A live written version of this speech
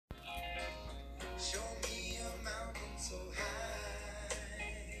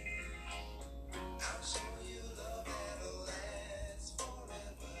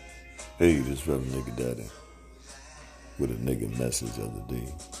Hey, this Reverend Nigga Daddy with a nigga message of the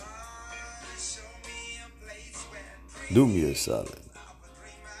day. Do me a solid.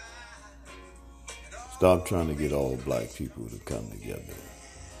 Stop trying to get all black people to come together.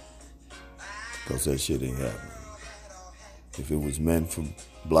 Because that shit ain't happening. If it was meant for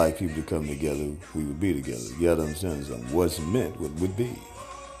black people to come together, we would be together. You gotta understand something. What's meant would be.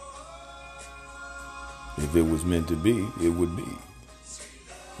 If it was meant to be, it would be.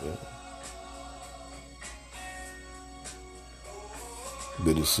 Yeah.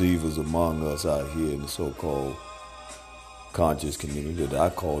 The deceivers among us out here in the so-called conscious community that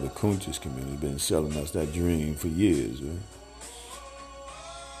I call the conscious community been selling us that dream for years. Right?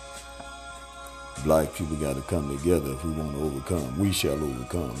 Black people got to come together if we want to overcome. We shall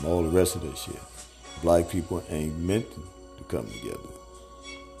overcome. All the rest of that shit. Black people ain't meant to come together.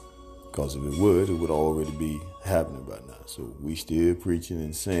 Because if it would already be happening by now. So we still preaching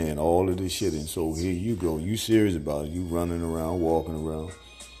and saying all of this shit. And so here you go. You serious about it. You running around, walking around,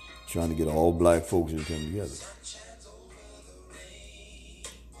 trying to get all black folks to come together.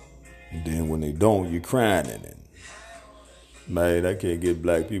 And then when they don't, you're crying in it. Man, I can't get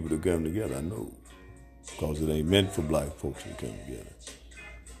black people to come together. I know. Because it ain't meant for black folks to come together.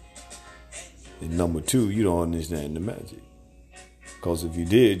 And number two, you don't understand the magic. Because if you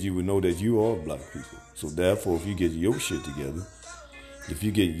did, you would know that you are black people. So therefore, if you get your shit together, if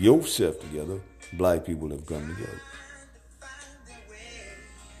you get yourself together, black people have come together.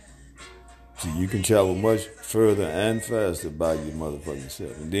 See, you can travel much further and faster by your motherfucking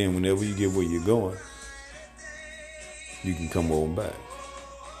self. And then whenever you get where you're going, you can come on back.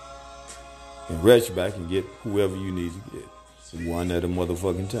 And rush back and get whoever you need to get. One at a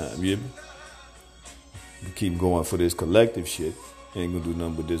motherfucking time. You hear me? You keep going for this collective shit, ain't gonna do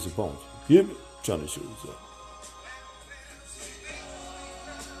nothing but disappoint you. You hear me? Trying to show you something.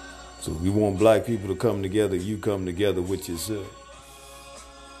 So if you want black people to come together, you come together with yourself.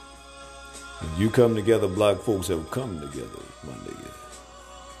 When you come together, black folks have come together, my nigga.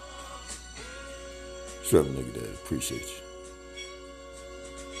 It's Reverend Nigga Daddy. Appreciate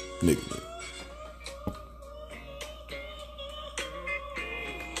you. Nigga.